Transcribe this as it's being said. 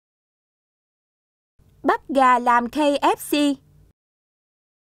Bắp gà làm Kfc.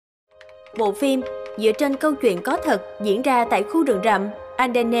 Bộ phim dựa trên câu chuyện có thật diễn ra tại khu rừng rậm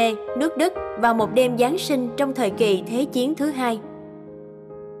Andenne, nước Đức vào một đêm Giáng sinh trong thời kỳ Thế chiến thứ hai.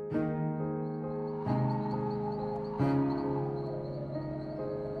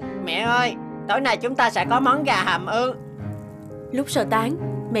 Mẹ ơi, tối nay chúng ta sẽ có món gà hầm ư? Lúc sơ tán,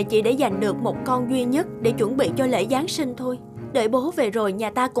 mẹ chỉ để dành được một con duy nhất để chuẩn bị cho lễ Giáng sinh thôi. Đợi bố về rồi nhà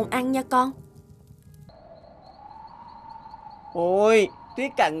ta cùng ăn nha con. Ôi,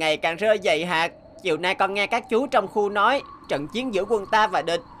 tuyết càng ngày càng rơi dày hạt. Chiều nay con nghe các chú trong khu nói trận chiến giữa quân ta và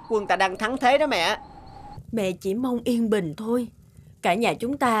địch, quân ta đang thắng thế đó mẹ. Mẹ chỉ mong yên bình thôi. Cả nhà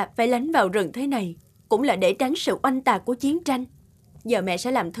chúng ta phải lánh vào rừng thế này cũng là để tránh sự oanh tạc của chiến tranh. Giờ mẹ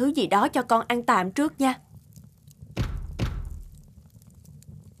sẽ làm thứ gì đó cho con ăn tạm trước nha.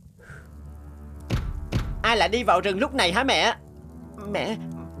 Ai lại đi vào rừng lúc này hả mẹ?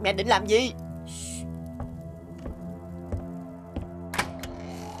 Mẹ định làm gì?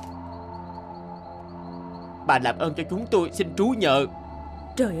 Bà làm ơn cho chúng tôi xin trú nhờ.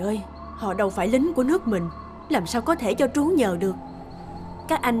 Trời ơi, họ đâu phải lính của nước mình, làm sao có thể cho trú nhờ được.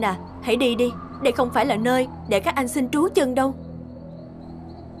 Các anh à, hãy đi đi. Đây không phải là nơi để các anh xin trú chân đâu.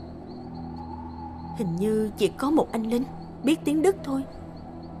 Hình như chỉ có một anh lính biết tiếng Đức thôi.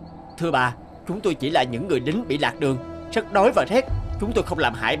 Thưa bà, chúng tôi chỉ là những người lính bị lạc đường, rất đói và rét. Chúng tôi không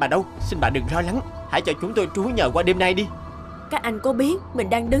làm hại bà đâu. Xin bà đừng lo lắng. Hãy cho chúng tôi trú nhờ qua đêm nay đi. Các anh có biết mình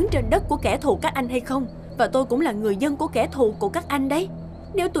đang đứng trên đất của kẻ thù các anh hay không? Và tôi cũng là người dân của kẻ thù của các anh đấy.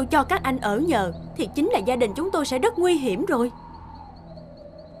 Nếu tôi cho các anh ở nhờ thì chính là gia đình chúng tôi sẽ rất nguy hiểm rồi.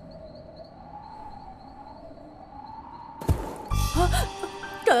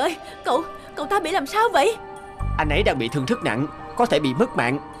 Trời ơi, cậu ta bị làm sao vậy? Anh ấy đang bị thương rất nặng, có thể bị mất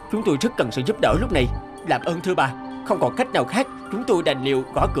mạng. Chúng tôi rất cần sự giúp đỡ lúc này. Làm ơn thưa bà, không còn cách nào khác. Chúng tôi đành liều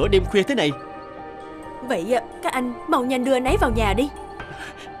gõ cửa đêm khuya thế này. Vậy các anh mau nhanh đưa anh ấy vào nhà đi.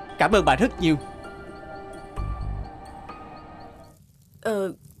 Cảm ơn bà rất nhiều.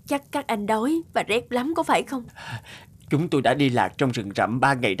 Chắc các anh đói và rét lắm có phải không? Chúng tôi đã đi lạc trong rừng rậm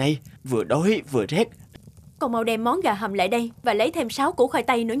 3 ngày nay, vừa đói vừa rét. Con mau đem món gà hầm lại đây và lấy thêm 6 củ khoai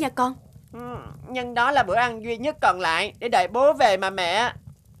tây nữa nha con. Nhưng đó là bữa ăn duy nhất còn lại để đợi bố về mà mẹ.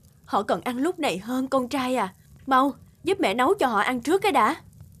 Họ cần ăn lúc này hơn con trai à. Mau, giúp mẹ nấu cho họ ăn trước cái đã.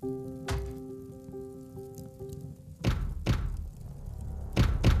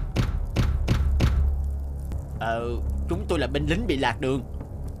 Chúng tôi là binh lính bị lạc đường.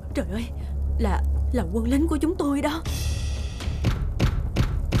 Trời ơi, là quân lính của chúng tôi đó.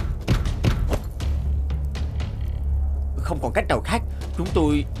 Không còn cách nào khác. Chúng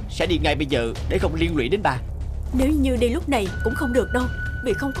tôi sẽ đi ngay bây giờ để không liên lụy đến bà. Nếu như đi lúc này cũng không được đâu,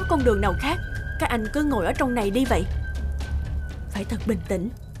 vì không có con đường nào khác. Các anh cứ ngồi ở trong này đi vậy. Phải thật bình tĩnh.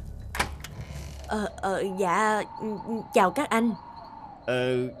 Dạ, chào các anh.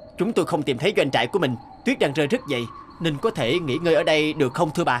 Chúng tôi không tìm thấy doanh trại của mình. Tuyết đang rơi rất dày, nên có thể nghỉ ngơi ở đây được không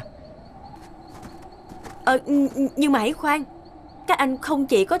thưa bà? Nhưng mà hãy khoan. Các anh không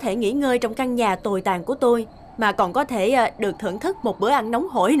chỉ có thể nghỉ ngơi trong căn nhà tồi tàn của tôi, mà còn có thể được thưởng thức một bữa ăn nóng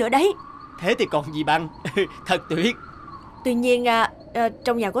hổi nữa đấy. Thế thì còn gì bằng. Thật tuyệt. Tuy nhiên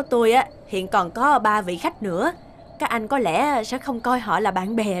trong nhà của tôi hiện còn có 3 vị khách nữa. Các anh có lẽ sẽ không coi họ là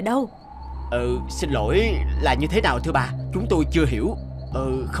bạn bè đâu. Xin lỗi, là như thế nào thưa bà? Chúng tôi chưa hiểu.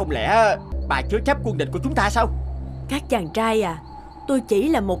 Không lẽ bà chứa chấp quân địch của chúng ta sao? Các chàng trai à, tôi chỉ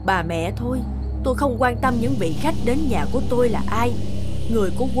là một bà mẹ thôi. Tôi không quan tâm những vị khách đến nhà của tôi là ai, người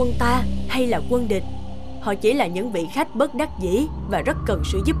của quân ta hay là quân địch. Họ chỉ là những vị khách bất đắc dĩ và rất cần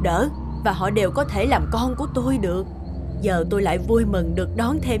sự giúp đỡ, và họ đều có thể làm con của tôi được. Giờ tôi lại vui mừng được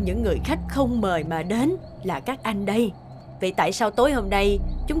đón thêm những người khách không mời mà đến là các anh đây. Vậy tại sao tối hôm nay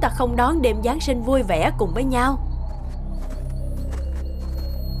chúng ta không đón đêm Giáng sinh vui vẻ cùng với nhau?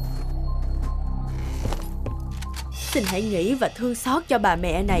 Xin hãy nghĩ và thương xót cho bà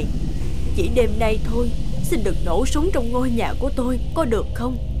mẹ này. Chỉ đêm nay thôi, xin đừng nổ súng trong ngôi nhà của tôi, có được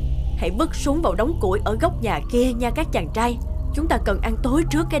không? Hãy vứt súng vào đống củi ở góc nhà kia nha các chàng trai. Chúng ta cần ăn tối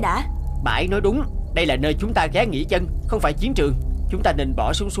trước cái đã. Bà ấy nói đúng. Đây là nơi chúng ta ghé nghỉ chân, không phải chiến trường. Chúng ta nên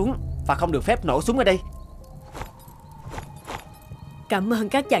bỏ súng xuống và không được phép nổ súng ở đây. Cảm ơn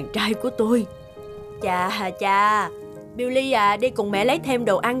các chàng trai của tôi. Chà, Billy à, đi cùng mẹ lấy thêm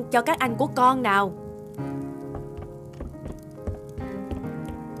đồ ăn cho các anh của con nào.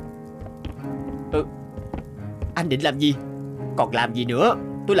 Anh định làm gì? Còn làm gì nữa?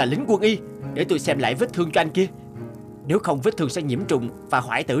 Tôi là lính quân y. Để tôi xem lại vết thương cho anh kia. Nếu không vết thương sẽ nhiễm trùng và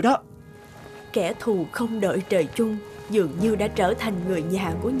hoại tử đó. Kẻ thù không đợi trời chung dường như đã trở thành người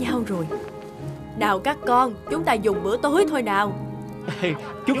nhà của nhau rồi. Nào các con, chúng ta dùng bữa tối thôi nào.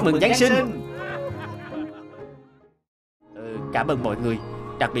 Chúc mừng Giáng sinh. Cảm ơn mọi người,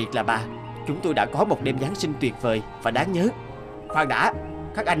 đặc biệt là bà. Chúng tôi đã có một đêm Giáng sinh tuyệt vời và đáng nhớ. Khoan đã,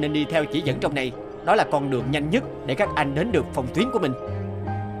 các anh nên đi theo chỉ dẫn trong này. Đó là con đường nhanh nhất để các anh đến được phòng tuyến của mình.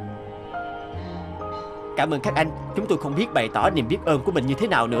 Cảm ơn các anh, chúng tôi không biết bày tỏ niềm biết ơn của mình như thế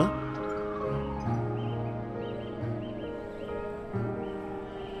nào nữa.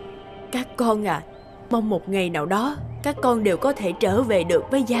 Các con à, mong một ngày nào đó các con đều có thể trở về được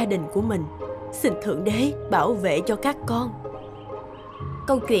với gia đình của mình. Xin Thượng Đế bảo vệ cho các con.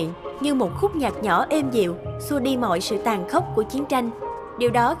 Câu chuyện như một khúc nhạc nhỏ êm dịu xua đi mọi sự tàn khốc của chiến tranh. Điều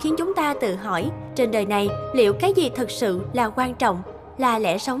đó khiến chúng ta tự hỏi, trên đời này liệu cái gì thực sự là quan trọng, là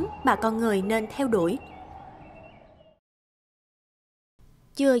lẽ sống mà con người nên theo đuổi?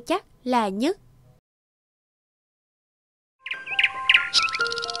 Chưa chắc là nhất.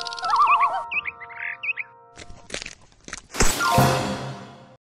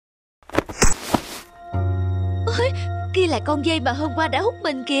 Ôi, kia là con dê mà hôm qua đã hút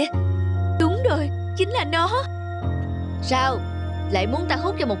mình kìa. Đúng rồi, chính là nó. Sao? Lại muốn ta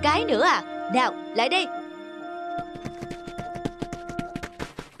hút cho một cái nữa à? Nào, lại đây.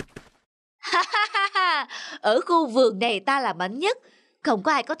 Ở khu vườn này ta là mạnh nhất. Không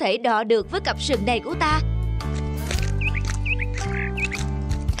có ai có thể đọ được với cặp sừng này của ta.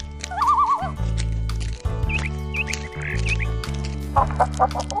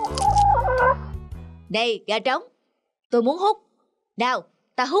 Này, gà trống, tôi muốn hút. Nào,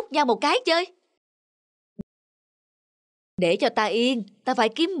 ta hút nhau một cái chơi. Để cho ta yên, ta phải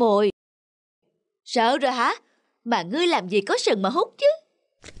kiếm mồi. Sợ rồi hả? Mà ngươi làm gì có sừng mà hút chứ?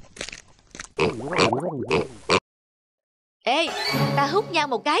 Ê, ta hút nhau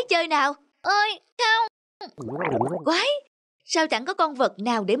một cái chơi nào. Ôi, không. Quái, sao chẳng có con vật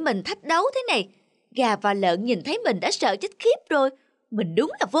nào để mình thách đấu thế này? Gà và lợn nhìn thấy mình đã sợ chết khiếp rồi. Mình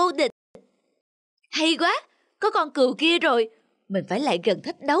đúng là vô địch. Hay quá, có con cừu kia rồi. Mình phải lại gần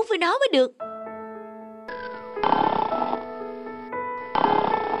thách đấu với nó mới được.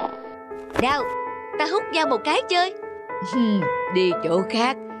 Nào, ta hút nhau một cái chơi. Đi chỗ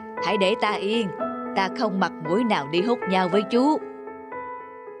khác, hãy để ta yên. Ta không mặt mũi nào đi hút nhau với chú.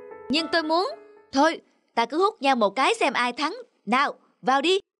 Nhưng tôi muốn. Thôi, ta cứ hút nhau một cái xem ai thắng. Nào, vào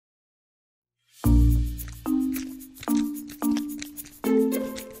đi.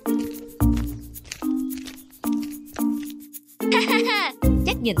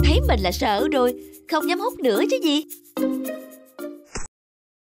 Chắc nhìn thấy mình là sợ rồi, không dám hút nữa chứ gì.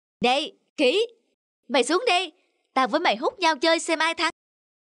 Đây, Khỉ, mày xuống đây. Tao với mày hút nhau chơi xem ai thắng.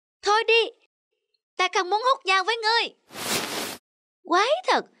 Thôi đi, ta không muốn hút nhau với ngươi. Quái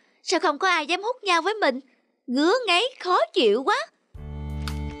thật, sao không có ai dám hút nhau với mình? Ngứa ngáy khó chịu quá.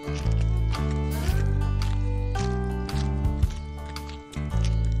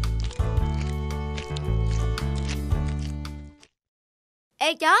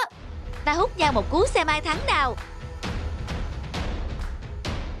 Ê chó, ta hút nhau một cú xem ai thắng nào.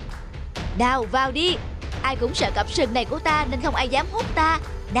 Nào, vào đi. Ai cũng sợ cặp sừng này của ta nên không ai dám hút ta.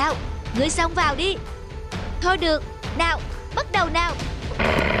 Nào, ngươi xông vào đi. Thôi được, nào, bắt đầu nào.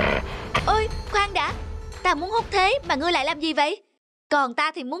 Ôi, khoan đã. Ta muốn hút thế mà ngươi lại làm gì vậy? Còn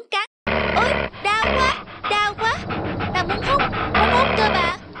ta thì muốn cắn. Ôi, đau quá, đau quá. Ta muốn hút cơ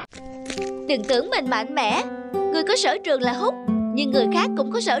mà. Đừng tưởng mình mạnh mẽ. Ngươi có sở trường là hút, nhưng người khác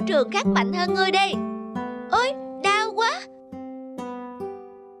cũng có sở trường khác mạnh hơn ngươi đây. Ôi, đau quá.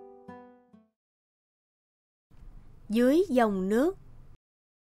 Dưới dòng nước.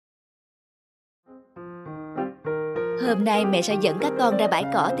 Hôm nay mẹ sẽ dẫn các con ra bãi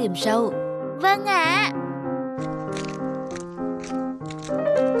cỏ tìm sâu. Vâng ạ.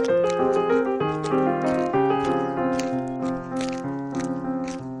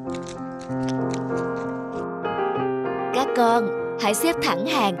 Các con, hãy xếp thẳng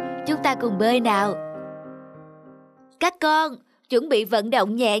hàng, chúng ta cùng bơi nào. Các con, chuẩn bị vận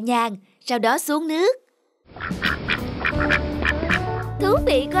động nhẹ nhàng, sau đó xuống nước. Thú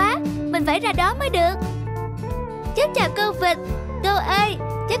vị quá, mình phải ra đó mới được. Cháu chào cô vịt. Cô ơi,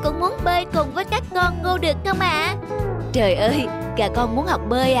 cháu cũng muốn bơi cùng với các con, cô được không ạ? Trời ơi, gà con muốn học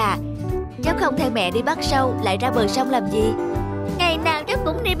bơi à? Cháu không theo mẹ đi bắt sâu, lại ra bờ sông làm gì? Ngày nào cháu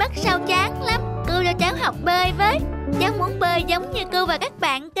cũng đi bắt sâu chán lắm. Cô cho cháu học bơi với. Cháu muốn bơi giống như cô và các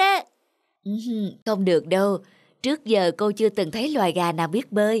bạn cơ. Không được đâu. Trước giờ cô chưa từng thấy loài gà nào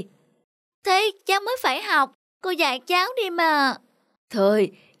biết bơi. Thế cháu mới phải học. Cô dạy cháu đi mà.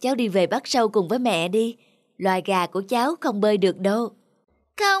 Thôi, cháu đi về bắt sâu cùng với mẹ đi. Loài gà của cháu không bơi được đâu.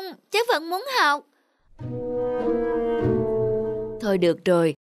 Không, cháu vẫn muốn học. Thôi được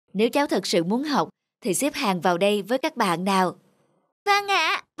rồi, nếu cháu thật sự muốn học thì xếp hàng vào đây với các bạn nào. Vâng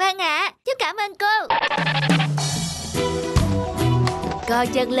ạ, cháu cảm ơn cô. co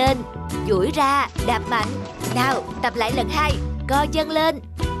chân lên, duỗi ra, đạp mạnh. Nào, tập lại lần 2. Co chân lên,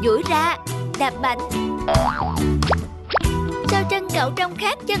 duỗi ra, đạp mạnh. Sao chân cậu trông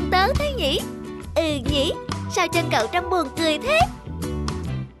khác chân tớ thế nhỉ? Ừ nhỉ, sao chân cậu trông buồn cười thế?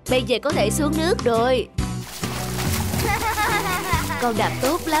 Bây giờ có thể xuống nước rồi. Con đạp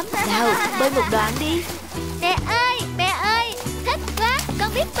tốt lắm. Nào, bơi một đoạn đi. Mẹ ơi, thích quá, con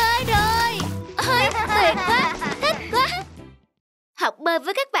biết bơi rồi. Ôi, tuyệt quá, thích quá. Học bơi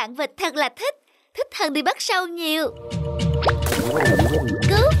với các bạn vịt thật là thích. Thích hơn đi bắt sâu nhiều.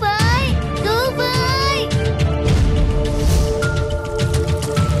 Cứu với, cứu với.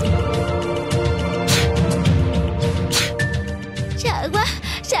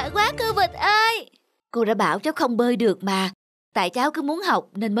 Sợ quá cô vịt ơi. Cô đã bảo cháu không bơi được mà. Tại cháu cứ muốn học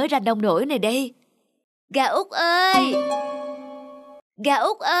nên mới ra nông nổi này đây. Gà Út ơi! Gà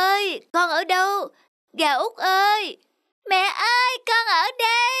Út ơi! Con ở đâu? Gà Út ơi! Mẹ ơi! Con ở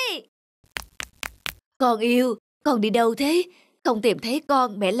đây! Con yêu, con đi đâu thế? Không tìm thấy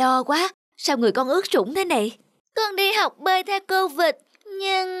con, mẹ lo quá. Sao người con ướt sũng thế này? Con đi học bơi theo cô vịt,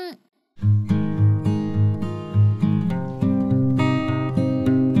 nhưng...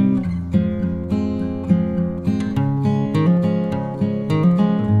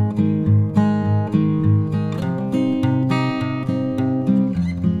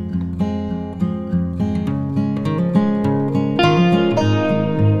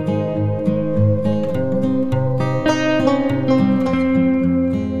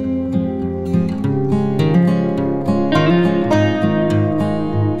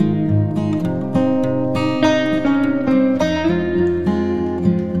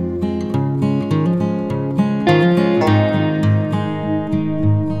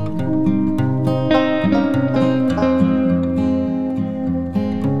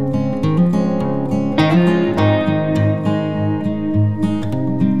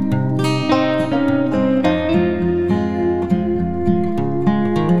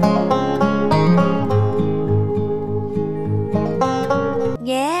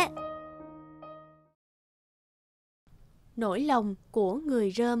 Nỗi lòng của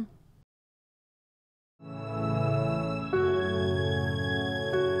người rơm.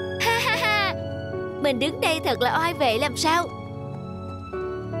 Ha ha ha, mình đứng đây thật là oai vệ làm sao.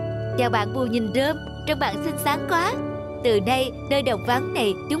 Chào bạn Bù Nhìn Rơm, trông bạn xinh xắn quá. Từ nay nơi đồng vắng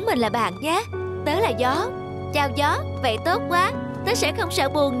này chúng mình là bạn nhé. Tớ là gió. Chào gió, vậy tốt quá. Tớ sẽ không sợ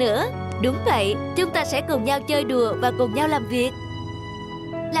buồn nữa. Đúng vậy, chúng ta sẽ cùng nhau chơi đùa và cùng nhau làm việc.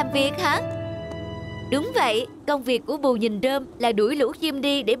 Làm việc hả? Đúng vậy, công việc của Bù Nhìn Rơm là đuổi lũ chim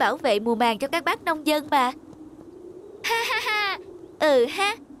đi để bảo vệ mùa màng cho các bác nông dân mà. Ha ha ha, ừ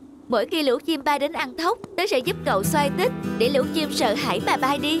ha. Mỗi khi lũ chim bay đến ăn thóc, tớ sẽ giúp cậu xoay tích để lũ chim sợ hãi mà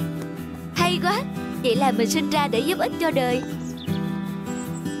bay đi. Hay quá, vậy là mình sinh ra để giúp ích cho đời.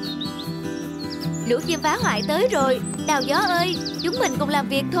 Lũ chim phá hoại tới rồi. Nào gió ơi, chúng mình cùng làm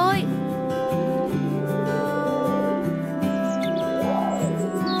việc thôi.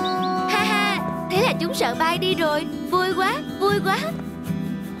 Ha ha, thế là chúng sợ bay đi rồi. Vui quá, vui quá.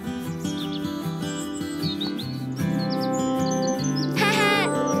 Ha ha.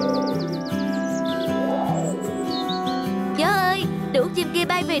 Gió ơi, lũ chim kia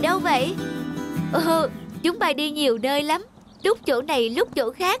bay về đâu vậy? Chúng bay đi nhiều nơi lắm. Lúc chỗ này lúc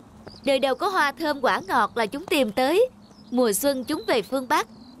chỗ khác. Nơi đâu có hoa thơm quả ngọt là chúng tìm tới. Mùa xuân chúng về phương Bắc,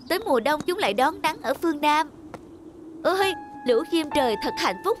 tới mùa đông chúng lại đón nắng ở phương Nam. Ôi, lũ chim trời thật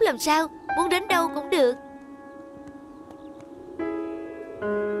hạnh phúc làm sao. Muốn đến đâu cũng được.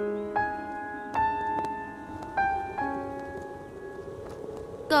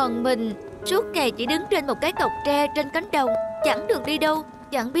 Còn mình suốt ngày chỉ đứng trên một cái cọc tre trên cánh đồng, chẳng được đi đâu,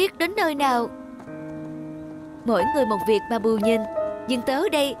 chẳng biết đến nơi nào. Mỗi người một việc mà Bù nhìn. Nhưng tớ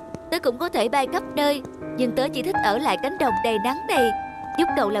đây, tớ cũng có thể bay khắp nơi. Nhưng tớ chỉ thích ở lại cánh đồng đầy nắng này, giúp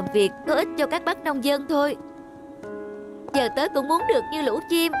cậu làm việc có ích cho các bác nông dân thôi. Giờ tớ cũng muốn được như lũ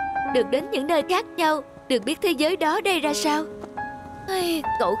chim, được đến những nơi khác nhau, được biết thế giới đó đây ra sao.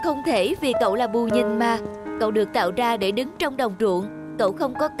 Cậu không thể vì cậu là Bù Nhìn mà. Cậu được tạo ra để đứng trong đồng ruộng. Cậu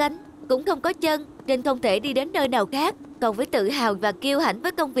không có cánh, cũng không có chân, nên không thể đi đến nơi nào khác. Cậu phải tự hào và kiêu hãnh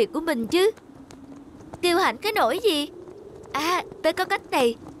với công việc của mình chứ. Kiêu hãnh cái nỗi gì? À, tớ có cách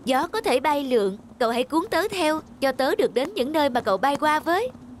này. Gió có thể bay lượn, cậu hãy cuốn tớ theo, cho tớ được đến những nơi mà cậu bay qua với.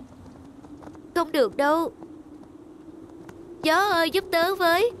 Không được đâu. Gió ơi, giúp tớ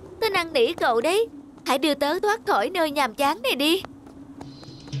với. Tớ năn nỉ cậu đấy. Hãy đưa tớ thoát khỏi nơi nhàm chán này đi.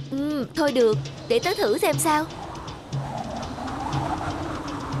 Thôi được, để tớ thử xem sao.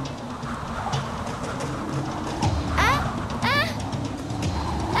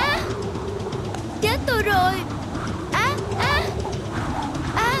 Chết tôi rồi.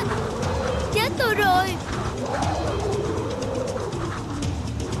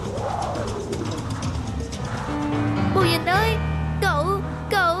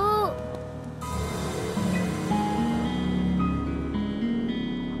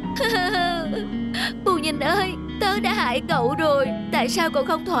 ơi, tớ đã hại cậu rồi. Tại sao cậu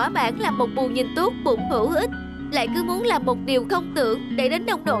không thỏa mãn làm một bù nhìn tốt bụng hữu ích, lại cứ muốn làm một điều không tưởng để đến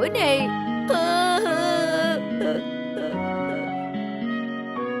nông nỗi này?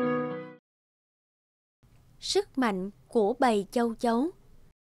 Sức mạnh của bầy châu chấu.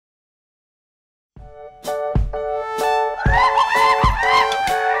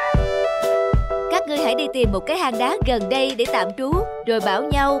 Các ngươi hãy đi tìm một cái hang đá gần đây để tạm trú, rồi bảo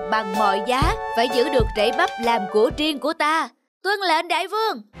nhau bằng mọi giá phải giữ được rễ bắp làm của riêng của ta. Tuân lệnh đại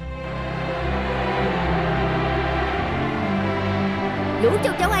vương. Lũ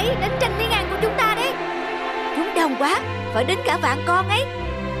châu chấu ấy đến tranh miếng ăn của chúng ta đấy. Chúng đông quá, phải đến cả vạn con ấy.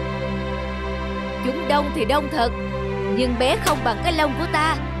 Chúng đông thì đông thật, nhưng bé không bằng cái lông của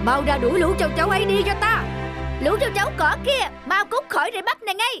ta. Mau ra đuổi lũ châu chấu ấy đi cho ta. Lũ châu chấu cỏ kia, mau cút khỏi rễ bắp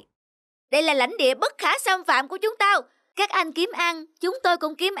này ngay. Đây là lãnh địa bất khả xâm phạm của chúng tao. Các anh kiếm ăn, chúng tôi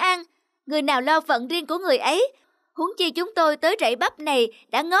cũng kiếm ăn. Người nào lo phận riêng của người ấy. Huống chi chúng tôi tới rễ bắp này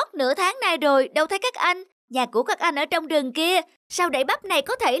đã ngót nửa tháng nay rồi, đâu thấy các anh. Nhà của các anh ở trong rừng kia, sao rễ bắp này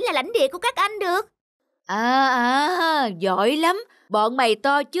có thể là lãnh địa của các anh được? Giỏi lắm. Bọn mày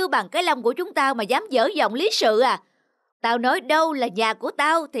to chưa bằng cái lông của chúng tao mà dám dở giọng lý sự à? Tao nói đâu là nhà của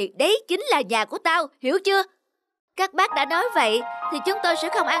tao thì đấy chính là nhà của tao, hiểu chưa? Các bác đã nói vậy thì chúng tôi sẽ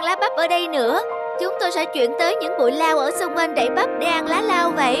không ăn lá bắp ở đây nữa. Chúng tôi sẽ chuyển tới những bụi lau ở xung quanh rễ bắp để ăn lá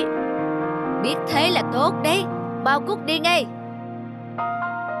lau vậy. Biết thế là tốt đấy. Bao cút đi ngay.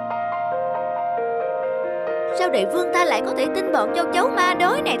 Sao đại vương ta lại có thể tin bọn châu chấu ma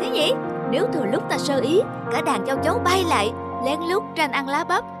đói này thế nhỉ? Nếu thừa lúc ta sơ ý, cả đàn châu chấu bay lại lén lút tranh ăn lá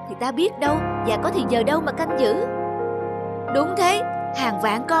bắp thì ta biết đâu và có thì giờ đâu mà canh giữ. Đúng thế, hàng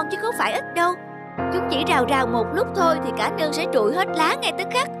vạn con chứ không phải ít đâu. Chúng chỉ rào rào một lúc thôi thì cả nương sẽ trụi hết lá ngay tức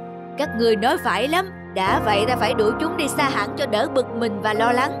khắc. Các người nói phải lắm. Đã vậy ta phải đuổi chúng đi xa hẳn cho đỡ bực mình và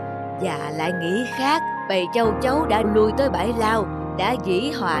lo lắng. Và lại nghĩ khác, bầy châu chấu đã lui tới bãi lao, đã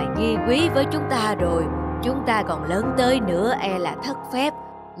dĩ hòa vi quý với chúng ta rồi. Chúng ta còn lớn tới nữa e là thất phép.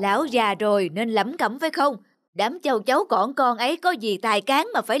 Lão già rồi nên lẩm cẩm phải không? Đám châu chấu còn con ấy có gì tài cán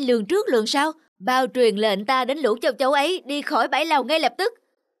mà phải lường trước lường sau. Bao truyền lệnh ta đến lũ châu chấu ấy đi khỏi bãi lao ngay lập tức.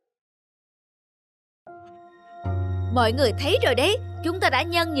 Mọi người thấy rồi đấy, chúng ta đã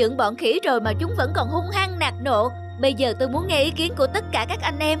nhân nhượng bọn khỉ rồi mà chúng vẫn còn hung hăng nạt nộ. Bây giờ tôi muốn nghe ý kiến của tất cả các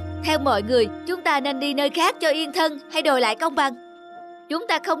anh em. Theo mọi người, chúng ta nên đi nơi khác cho yên thân hay đòi lại công bằng? Chúng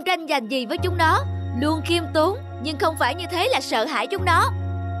ta không tranh giành gì với chúng nó, luôn khiêm tốn, nhưng không phải như thế là sợ hãi chúng nó.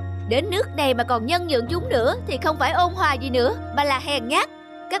 Đến nước này mà còn nhân nhượng chúng nữa thì không phải ôn hòa gì nữa mà là hèn nhát.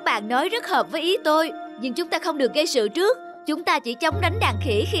 Các bạn nói rất hợp với ý tôi, nhưng chúng ta không được gây sự trước. Chúng ta chỉ chống đánh đàn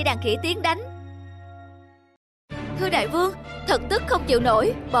khỉ khi đàn khỉ tiến đánh. Thưa đại vương, thật tức không chịu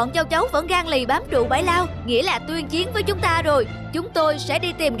nổi. Bọn châu chấu vẫn gan lì bám trụ bãi lao, nghĩa là tuyên chiến với chúng ta rồi. Chúng tôi sẽ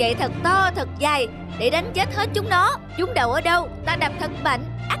đi tìm gậy thật to thật dài để đánh chết hết chúng nó. Chúng đậu ở đâu ta đập thật mạnh,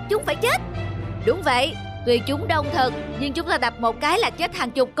 ắt chúng phải chết. Đúng vậy, tuy chúng đông thật, nhưng chúng ta đập một cái là chết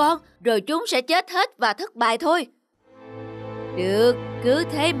hàng chục con, rồi chúng sẽ chết hết và thất bại thôi. Được, cứ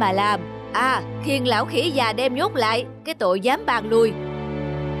thế mà làm. Khiêng lão khỉ già đem nhốt lại, cái tội dám bàn lùi.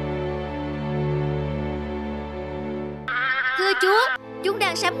 Thưa chúa, chúng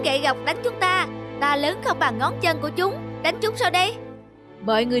đang sắm gậy gộc đánh chúng ta. Ta lớn không bằng ngón chân của chúng, đánh chúng sao đây?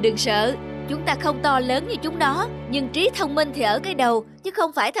 Mọi người đừng sợ, chúng ta không to lớn như chúng nó, nhưng trí thông minh thì ở cái đầu, chứ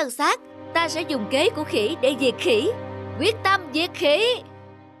không phải thân xác. Ta sẽ dùng kế của khỉ để diệt khỉ. Quyết tâm diệt khỉ.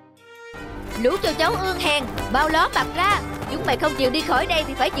 Lũ châu chấu ương hèn, bao ló mặt ra. Chúng mày không chịu đi khỏi đây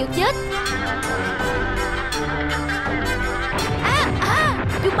thì phải chịu chết.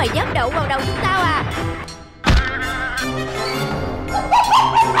 Chúng mày dám đậu vào đầu chúng tao à?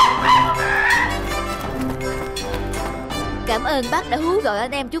 Cảm ơn bác đã hú gọi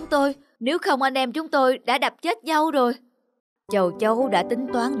anh em chúng tôi. Nếu không anh em chúng tôi đã đập chết nhau rồi. Châu chấu đã tính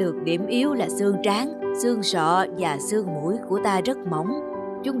toán được điểm yếu là xương trán, xương sọ và xương mũi của ta rất mỏng.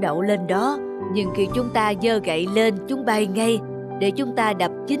 Chúng đậu lên đó, nhưng khi chúng ta giơ gậy lên chúng bay ngay để chúng ta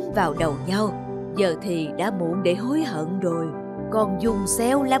đập chính vào đầu nhau. Giờ thì đã muộn để hối hận rồi. Con Dung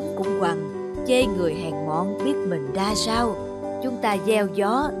xéo lắm cũng quằn, chê người hèn mọn biết mình ra sao. Chúng ta gieo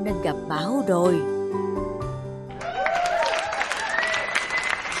gió nên gặp bão rồi.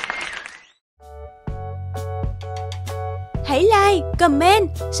 Hãy like, comment,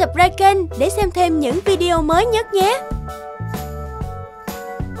 subscribe kênh để xem thêm những video mới nhất nhé.